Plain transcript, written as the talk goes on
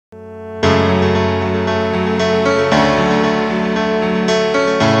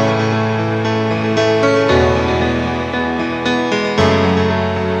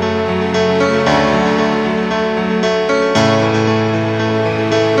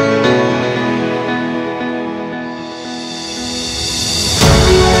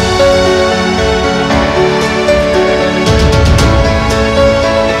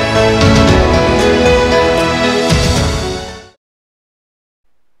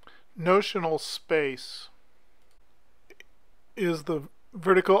Notional space is the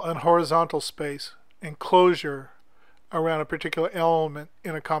vertical and horizontal space, enclosure, around a particular element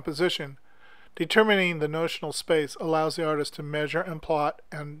in a composition. Determining the notional space allows the artist to measure and plot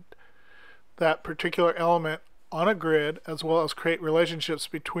that particular element on a grid, as well as create relationships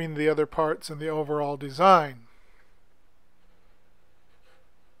between the other parts and the overall design.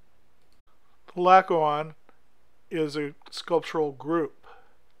 The Laocoon is a sculptural group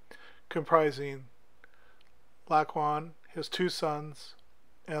comprising Laocoon, his two sons,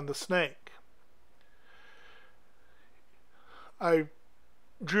 and the snake. I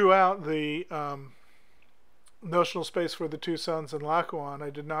drew out the notional space for the two sons and Laocoon. I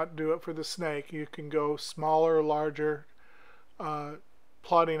did not do it for the snake. You can go smaller or larger,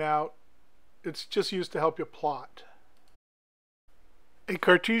 plotting out. It's just used to help you plot. A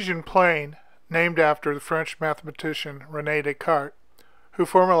Cartesian plane, named after the French mathematician Rene Descartes, who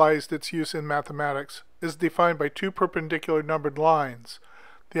formalized its use in mathematics, is defined by two perpendicular numbered lines,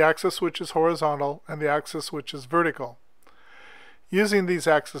 the axis which is horizontal and the axis which is vertical. Using these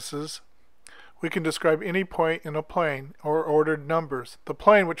axes, we can describe any point in a plane or ordered numbers. The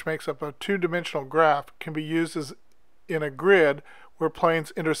plane, which makes up a two-dimensional graph, can be used as in a grid where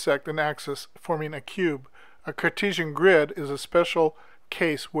planes intersect an axis, forming a cube. A Cartesian grid is a special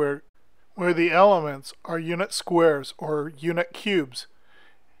case where the elements are unit squares or unit cubes,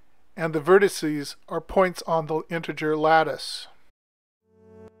 and the vertices are points on the integer lattice.